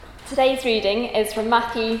Today's reading is from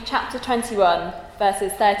Matthew chapter 21,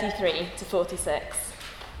 verses 33 to 46.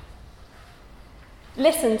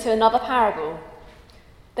 Listen to another parable.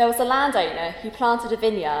 There was a landowner who planted a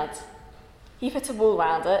vineyard. He put a wall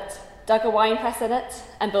round it, dug a winepress in it,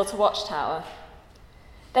 and built a watchtower.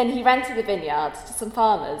 Then he rented the vineyard to some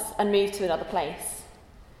farmers and moved to another place.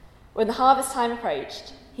 When the harvest time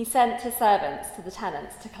approached, he sent his servants to the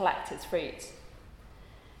tenants to collect his fruit.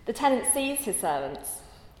 The tenants seized his servants.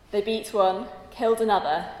 They beat one, killed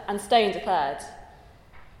another, and stoned a third.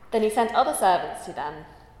 Then he sent other servants to them,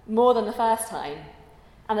 more than the first time,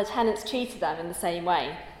 and the tenants treated them in the same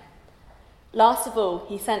way. Last of all,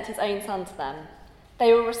 he sent his own son to them.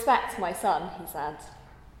 They will respect my son, he said.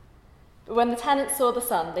 But when the tenants saw the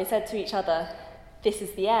son, they said to each other, "This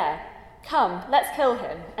is the heir. Come, let's kill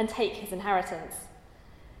him and take his inheritance."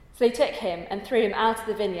 So they took him and threw him out of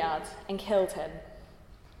the vineyard and killed him.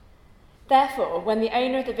 Therefore, when the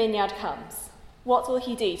owner of the vineyard comes, what will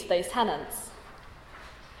he do to those tenants?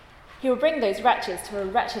 He will bring those wretches to a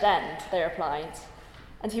wretched end, they replied,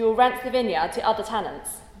 and he will rent the vineyard to other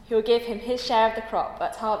tenants, who will give him his share of the crop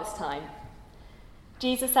at harvest time.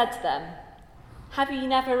 Jesus said to them, "Have you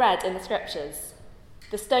never read in the scriptures,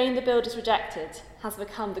 'The stone the builders rejected has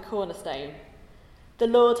become the cornerstone'? The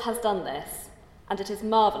Lord has done this, and it is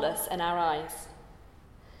marvellous in our eyes.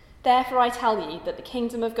 Therefore I tell you that the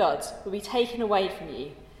kingdom of God will be taken away from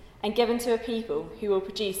you and given to a people who will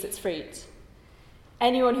produce its fruit.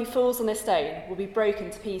 Anyone who falls on this stone will be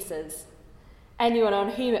broken to pieces. Anyone on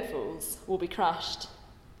whom it falls will be crushed."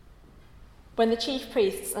 When the chief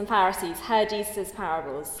priests and Pharisees heard Jesus'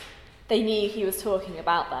 parables, they knew he was talking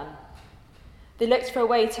about them. They looked for a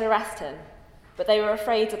way to arrest him, but they were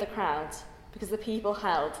afraid of the crowd because the people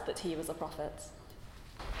held that he was a prophet.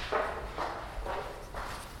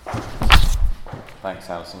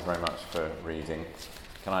 Thanks, Alison, very much for reading.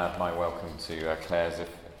 Can I add my welcome to Claire, as if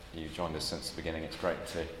you've joined us since the beginning. It's great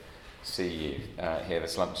to see you here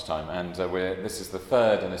this lunchtime. And this is the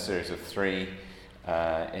third in a series of three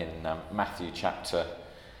in Matthew chapter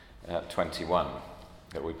 21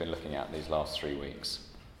 that we've been looking at these last 3 weeks.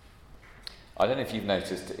 I don't know if you've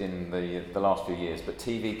noticed in the last few years, but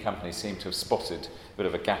TV companies seem to have spotted a bit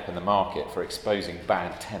of a gap in the market for exposing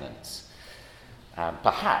bad tenants.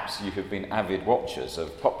 Perhaps you have been avid watchers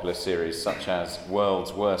of popular series such as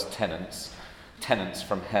World's Worst Tenants, Tenants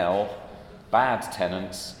from Hell, Bad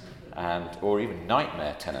Tenants, or even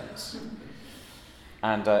Nightmare Tenants.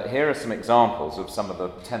 And here are some examples of some of the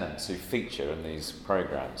tenants who feature in these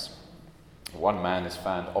programmes. One man is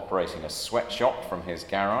found operating a sweatshop from his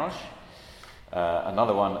garage.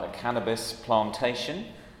 Another one, a cannabis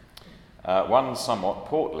plantation. One somewhat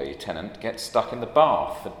portly tenant gets stuck in the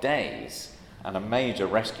bath for days, and a major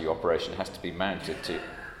rescue operation has to be mounted to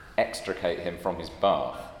extricate him from his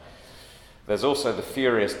bath. There's also the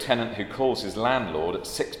furious tenant who calls his landlord at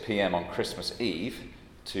 6 p.m. on Christmas Eve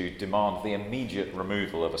to demand the immediate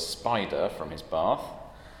removal of a spider from his bath.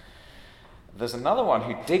 There's another one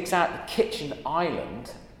who digs out the kitchen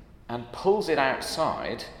island and pulls it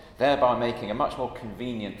outside, thereby making a much more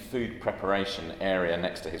convenient food preparation area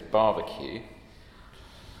next to his barbecue.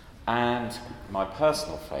 And my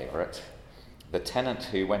personal favourite, the tenant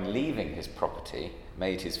who, when leaving his property,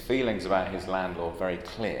 made his feelings about his landlord very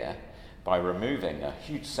clear by removing a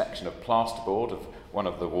huge section of plasterboard of one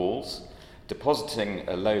of the walls, depositing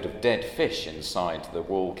a load of dead fish inside the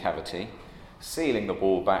wall cavity, sealing the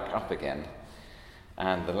wall back up again,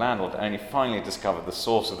 and the landlord only finally discovered the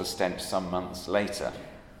source of the stench some months later.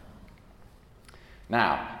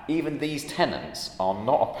 Now, even these tenants are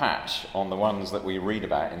not a patch on the ones that we read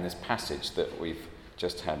about in this passage that we've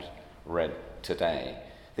just had read today.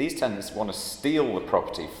 These tenants want to steal the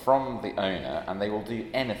property from the owner, and they will do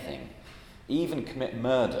anything, even commit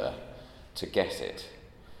murder, to get it.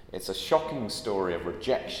 It's a shocking story of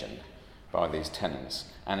rejection by these tenants,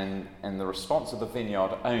 and in the response of the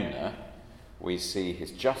vineyard owner, we see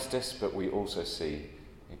his justice, but we also see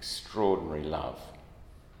extraordinary love.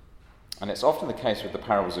 And it's often the case with the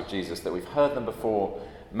parables of Jesus that we've heard them before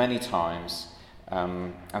many times,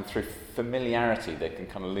 and through familiarity they can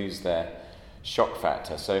kind of lose their shock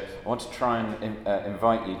factor. So I want to try and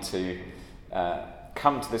invite you to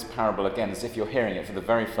come to this parable again as if you're hearing it for the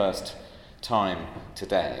very first time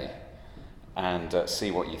today, and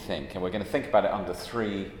see what you think. And we're going to think about it under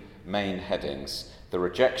three main headings: the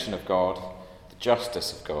rejection of God, the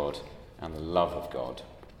justice of God, and the love of God.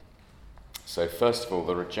 So first of all,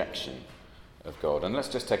 the rejection of God. And let's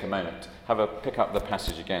just take a moment, pick up the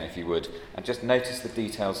passage again if you would, and just notice the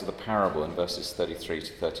details of the parable in verses 33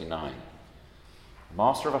 to 39. The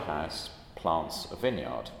master of a house plants a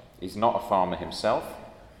vineyard. He's not a farmer himself,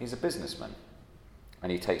 He's a businessman,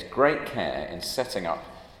 and he takes great care in setting up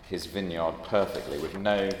his vineyard perfectly with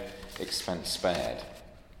no expense spared.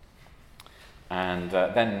 And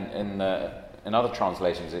then in other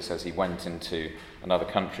translations it says he went into another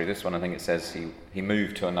country. This one I think it says he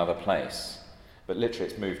moved to another place, but literally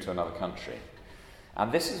it's moved to another country.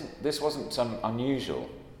 And this wasn't unusual.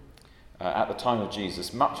 At the time of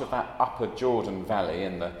Jesus, much of that upper Jordan Valley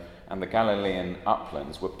and the Galilean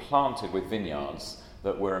uplands were planted with vineyards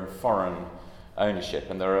that were in foreign ownership,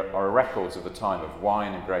 and there are records of the time of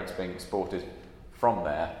wine and grapes being exported from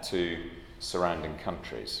there to surrounding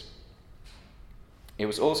countries. It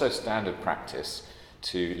was also standard practice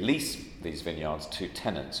to lease these vineyards to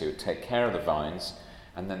tenants who would take care of the vines,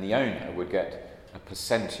 and then the owner would get a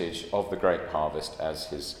percentage of the grape harvest as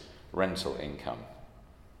his rental income.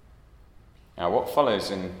 Now, what follows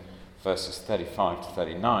in verses 35 to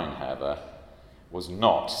 39, however, was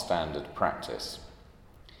not standard practice.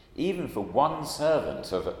 Even for one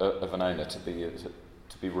servant of an owner to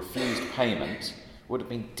be refused payment would have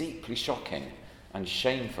been deeply shocking and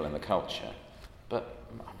shameful in the culture. But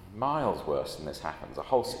miles worse than this happens. A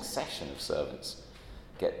whole succession of servants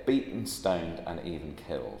get beaten, stoned, and even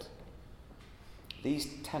killed. These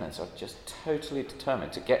tenants are just totally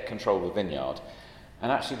determined to get control of the vineyard.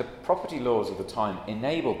 And actually the property laws of the time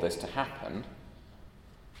enabled this to happen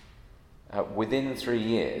within 3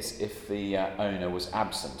 years if the owner was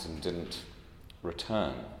absent and didn't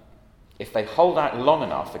return. If they hold out long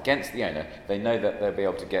enough against the owner, they know that they'll be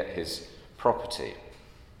able to get his property.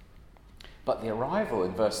 But the arrival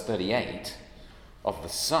in verse 38 of the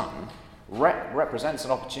Son represents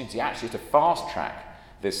an opportunity actually to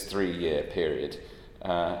fast-track this 3-year period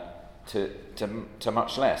to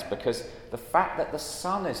much less, because the fact that the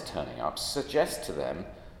Son is turning up suggests to them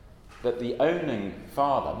that the owning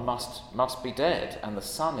father must be dead, and the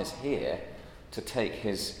Son is here to take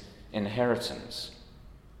his inheritance.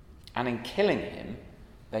 And in killing him,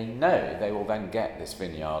 they know they will then get this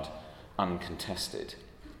vineyard uncontested.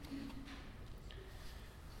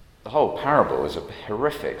 The whole parable is a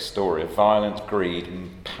horrific story of violence, greed,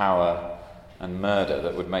 and power and murder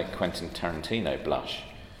that would make Quentin Tarantino blush.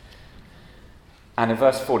 And in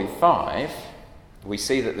verse 45, we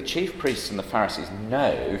see that the chief priests and the Pharisees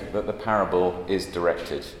know that the parable is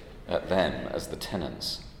directed at them as the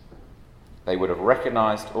tenants. They would have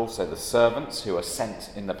recognised also the servants who are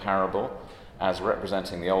sent in the parable as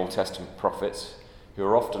representing the Old Testament prophets, who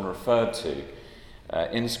are often referred to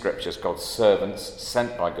in Scripture as God's servants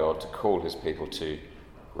sent by God to call his people to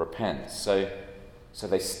repent. So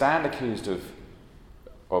they stand accused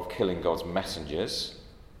of killing God's messengers.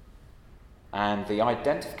 And the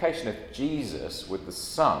identification of Jesus with the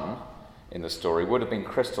Son in the story would have been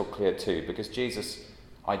crystal clear too, because Jesus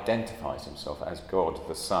identifies himself as God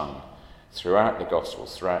the Son throughout the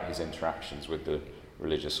Gospels, throughout his interactions with the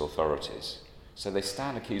religious authorities. So they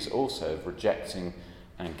stand accused also of rejecting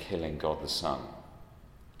and killing God the Son.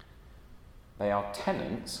 They are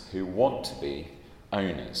tenants who want to be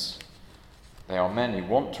owners. They are men who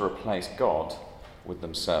want to replace God with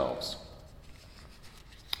themselves.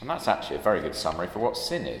 And that's actually a very good summary for what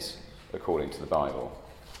sin is, according to the Bible.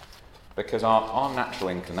 Because our natural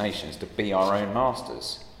inclination is to be our own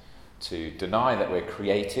masters, to deny that we're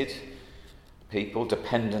created people,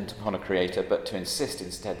 dependent upon a creator, but to insist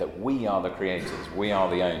instead that we are the creators, we are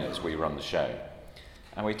the owners, we run the show.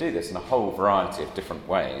 And we do this in a whole variety of different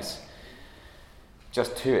ways.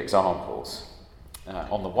 Just 2 examples.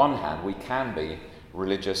 On the one hand, we can be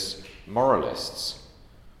religious moralists.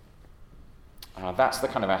 That's the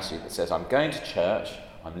kind of attitude that says, I'm going to church,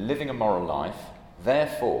 I'm living a moral life,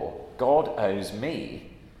 therefore God owes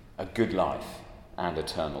me a good life and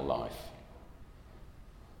eternal life.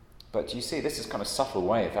 But you see, this is kind of a subtle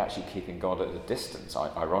way of actually keeping God at a distance,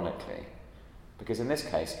 ironically. Because in this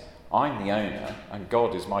case, I'm the owner and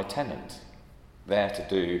God is my tenant, there to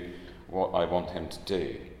do what I want him to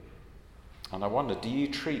do. And I wonder, do you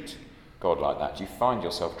treat God like that? Do you find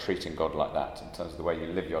yourself treating God like that in terms of the way you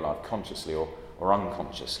live your life, consciously or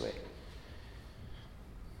unconsciously?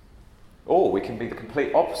 Or we can be the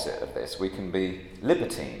complete opposite of this. We can be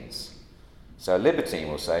libertines. So a libertine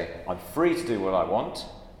will say, I'm free to do what I want.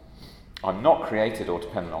 I'm not created or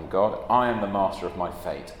dependent on God. I am the master of my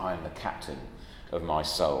fate. I am the captain of my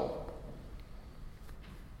soul.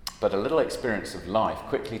 But a little experience of life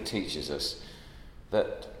quickly teaches us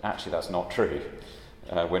that actually that's not true.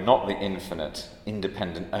 We're not the infinite,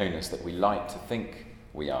 independent owners that we like to think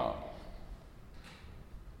we are.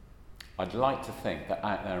 I'd like to think that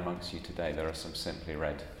out there amongst you today there are some Simply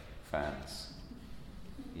Red fans.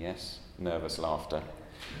 Yes? Nervous laughter.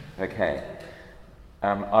 Okay.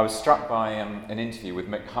 I was struck by an interview with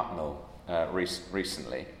Mick Hucknall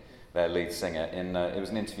recently, their lead singer. It was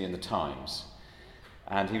an interview in the Times.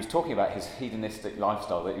 And he was talking about his hedonistic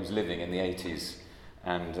lifestyle that he was living in the 80s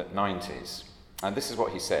and 90s. And this is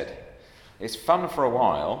what he said. It's fun for a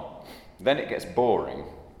while, then it gets boring,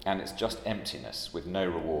 and it's just emptiness with no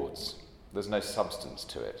rewards. There's no substance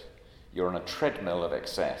to it. You're on a treadmill of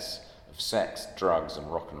excess, of sex, drugs,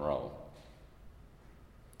 and rock and roll.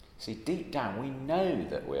 See, deep down, we know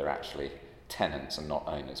that we're actually tenants and not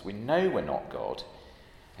owners. We know we're not God,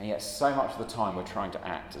 and yet so much of the time we're trying to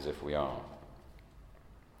act as if we are.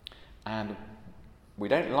 And we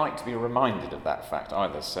don't like to be reminded of that fact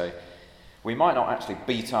either, so we might not actually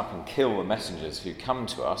beat up and kill the messengers who come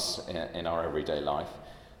to us in our everyday life,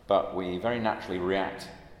 but we very naturally react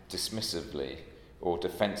dismissively or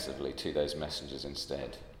defensively to those messengers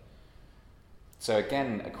instead. So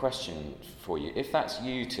again, a question for you. If that's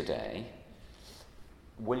you today,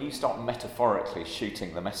 will you stop metaphorically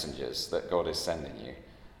shooting the messengers that God is sending you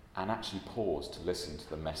and actually pause to listen to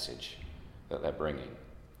the message that they're bringing?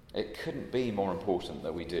 It couldn't be more important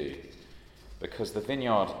that we do, because the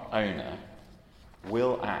vineyard owner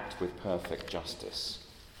will act with perfect justice.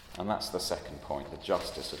 And that's the second point, the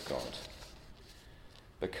justice of God.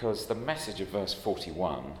 Because the message of verse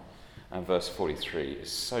 41 and verse 43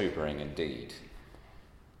 is sobering indeed.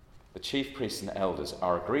 The chief priests and elders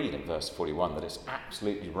are agreed in verse 41 that it's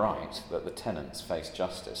absolutely right that the tenants face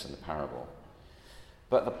justice in the parable.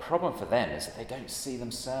 But the problem for them is that they don't see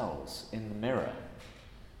themselves in the mirror.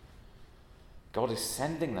 God is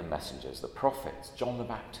sending them messengers, the prophets, John the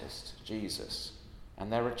Baptist, Jesus, and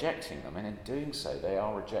they're rejecting them, and in doing so they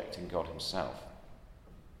are rejecting God himself.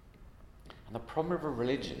 And the problem of a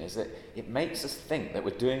religion is that it makes us think that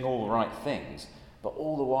we're doing all the right things, but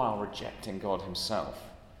all the while rejecting God himself.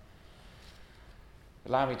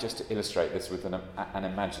 Allow me just to illustrate this with an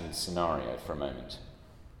imagined scenario for a moment.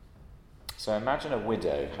 So imagine a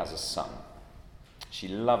widow has a son. She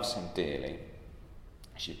loves him dearly.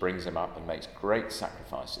 She brings him up and makes great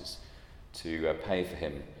sacrifices to pay for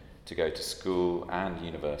him to go to school and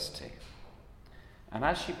university. And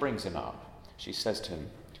as she brings him up, she says to him,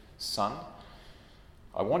 "Son,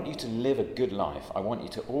 I want you to live a good life. I want you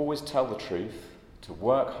to always tell the truth, to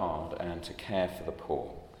work hard, and to care for the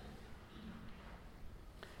poor."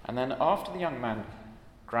 And then after the young man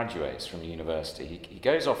graduates from university, he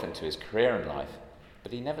goes off into his career in life,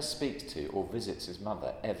 but he never speaks to or visits his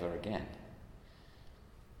mother ever again.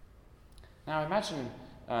 Now imagine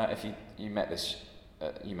if you met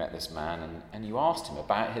this man and you asked him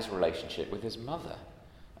about his relationship with his mother,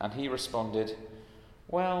 and he responded,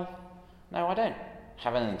 "Well, no, I don't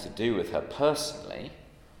have anything to do with her personally,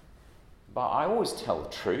 but I always tell the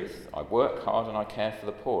truth, I work hard and I care for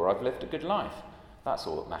the poor, I've lived a good life. That's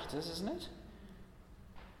all that matters, isn't it?"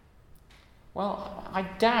 Well, I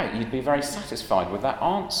doubt you'd be very satisfied with that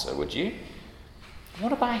answer, would you?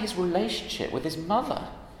 What about his relationship with his mother,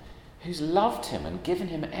 who's loved him and given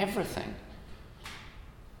him everything?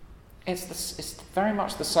 It's very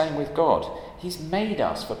much the same with God. He's made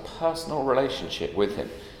us for personal relationship with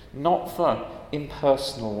him, not for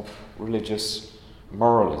impersonal religious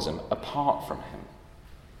moralism apart from him.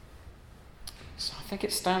 So I think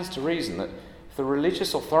it stands to reason that if the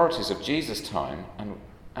religious authorities of Jesus' time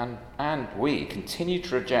and we continue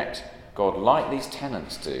to reject God like these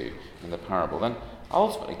tenants do in the parable, then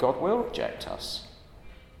ultimately God will reject us.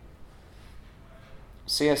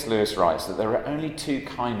 C.S. Lewis writes that there are only two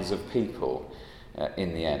kinds of people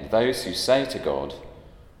in the end: those who say to God,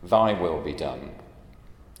 "Thy will be done,"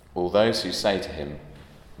 or those who say to him,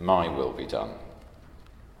 "My will be done."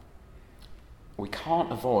 We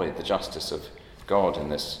can't avoid the justice of God in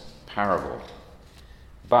this parable,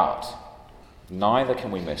 but neither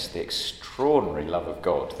can we miss the extraordinary love of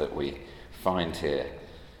God that we find here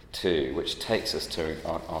too, which takes us to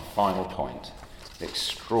our final point, the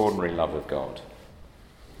extraordinary love of God.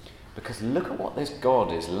 Because look at what this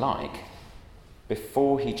God is like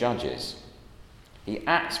before he judges. He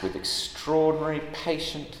acts with extraordinary,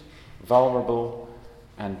 patient, vulnerable,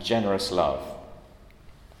 and generous love.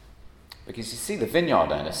 Because you see, the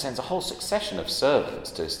vineyard owner sends a whole succession of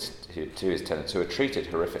servants to his tenants who are treated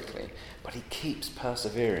horrifically, but he keeps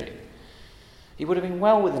persevering. He would have been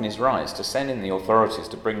well within his rights to send in the authorities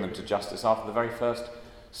to bring them to justice after the very first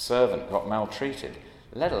servant got maltreated,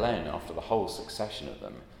 let alone after the whole succession of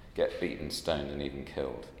them get beaten, stoned, and even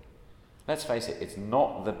killed. Let's face it, it's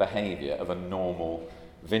not the behaviour of a normal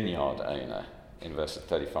vineyard owner in verses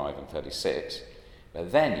 35 and 36.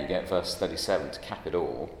 But then you get verse 37 to cap it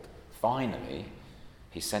all. Finally,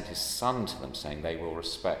 he sent his son to them, saying, "They will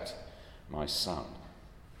respect my son."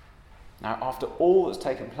 Now, after all that's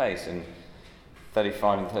taken place in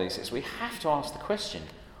 35 and 36, we have to ask the question,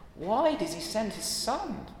 why does he send his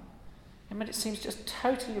son? I mean, it seems just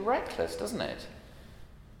totally reckless, doesn't it?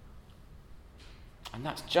 And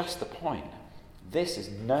that's just the point. This is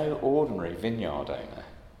no ordinary vineyard owner.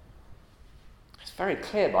 It's very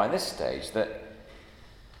clear by this stage that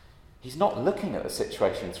he's not looking at the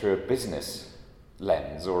situation through a business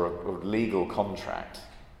lens or a legal contract.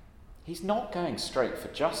 He's not going straight for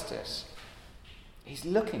justice. He's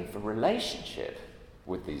looking for relationship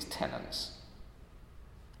with these tenants.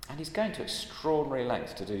 And he's going to extraordinary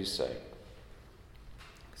lengths to do so.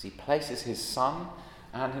 Because he places his son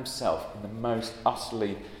and himself in the most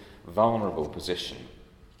utterly vulnerable position.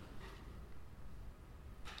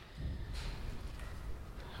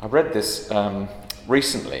 I read this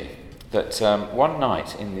recently, that one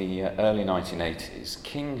night in the early 1980s,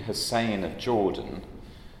 King Hussein of Jordan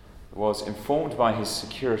was informed by his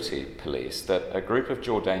security police that a group of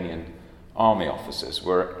Jordanian army officers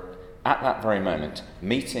were at that very moment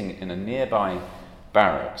meeting in a nearby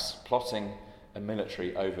barracks, plotting a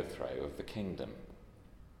military overthrow of the kingdom.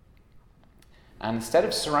 And instead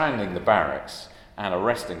of surrounding the barracks and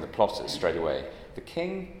arresting the plotters straight away, the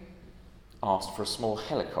king asked for a small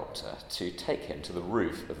helicopter to take him to the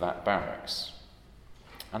roof of that barracks.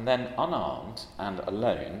 And then, unarmed and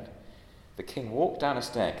alone, the king walked down a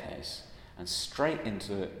staircase and straight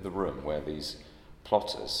into the room where these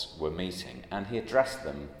plotters were meeting, and he addressed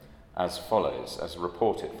them as follows, as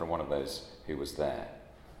reported from one of those who was there.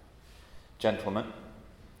 Gentlemen,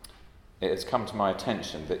 it has come to my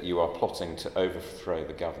attention that you are plotting to overthrow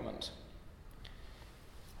the government.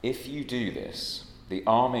 If you do this, the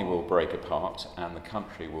army will break apart and the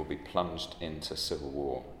country will be plunged into civil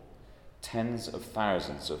war. Tens of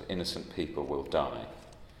thousands of innocent people will die.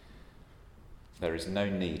 There is no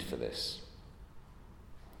need for this.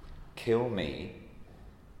 Kill me,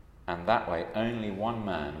 and that way only one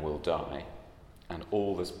man will die, and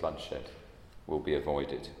all this bloodshed will be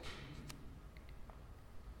avoided.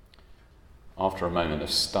 After a moment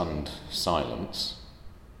of stunned silence,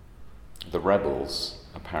 the rebels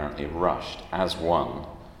apparently rushed as one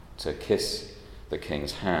to kiss the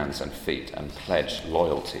king's hands and feet and pledge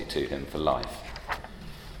loyalty to him for life.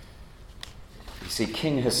 You see,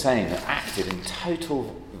 King Hussein acted in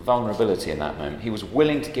total vulnerability in that moment. He was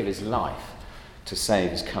willing to give his life to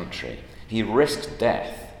save his country. He risked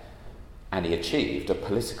death, and he achieved a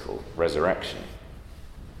political resurrection.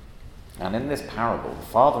 And in this parable, the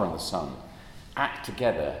father and the son act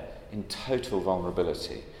together in total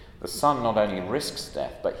vulnerability. The son not only risks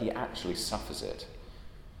death, but he actually suffers it.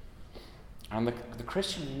 And the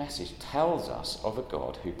Christian message tells us of a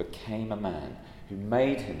God who became a man, who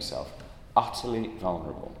made himself utterly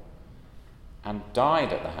vulnerable and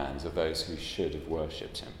died at the hands of those who should have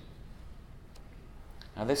worshipped him.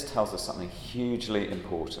 Now this tells us something hugely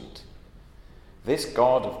important. This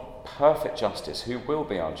God of perfect justice, who will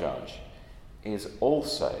be our judge, is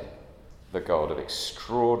also the God of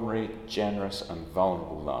extraordinary, generous and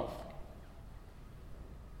vulnerable love.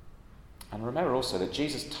 And remember also that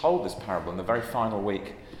Jesus told this parable in the very final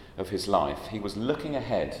week of his life. He was looking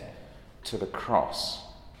ahead to the cross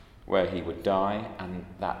where he would die and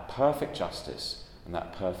that perfect justice and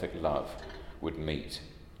that perfect love would meet.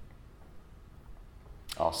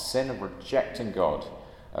 Our sin of rejecting God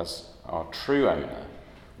as our true owner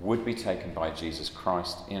would be taken by Jesus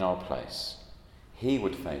Christ in our place. He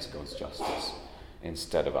would face God's justice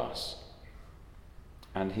instead of us.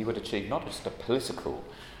 And he would achieve not just a political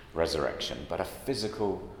resurrection, but a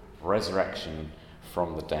physical resurrection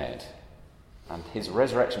from the dead. And his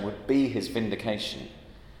resurrection would be his vindication.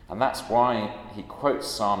 And that's why he quotes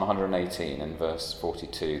Psalm 118 in verse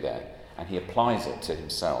 42 there, and he applies it to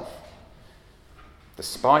himself.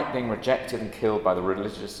 Despite being rejected and killed by the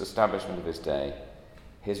religious establishment of his day,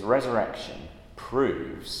 his resurrection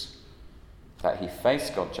proves that he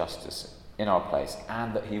faced God's justice in our place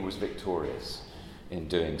and that he was victorious in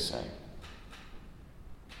doing so.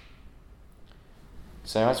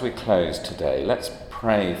 So as we close today, let's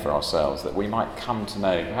pray for ourselves that we might come to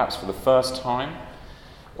know, perhaps for the first time,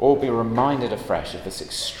 or be reminded afresh of this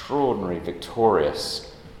extraordinary,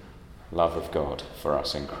 victorious love of God for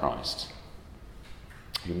us in Christ,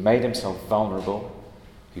 who made himself vulnerable,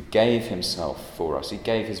 who gave himself for us. He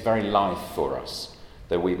gave his very life for us,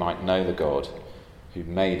 that we might know the God who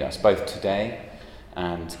made us, both today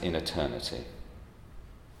and in eternity.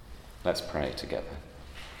 Let's pray together.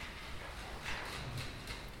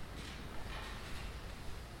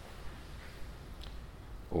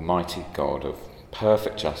 Almighty God of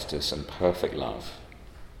perfect justice and perfect love,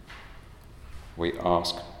 we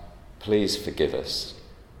ask, please forgive us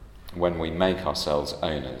when we make ourselves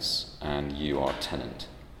owners and you are tenant.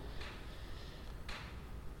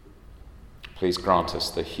 Please grant us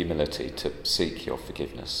the humility to seek your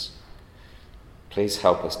forgiveness. Please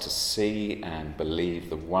help us to see and believe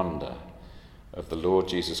the wonder of the Lord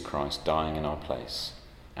Jesus Christ dying in our place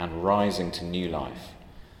and rising to new life,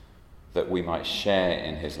 that we might share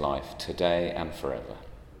in his life today and forever.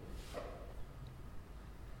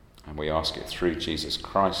 And we ask it through Jesus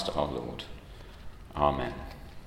Christ our Lord. Amen.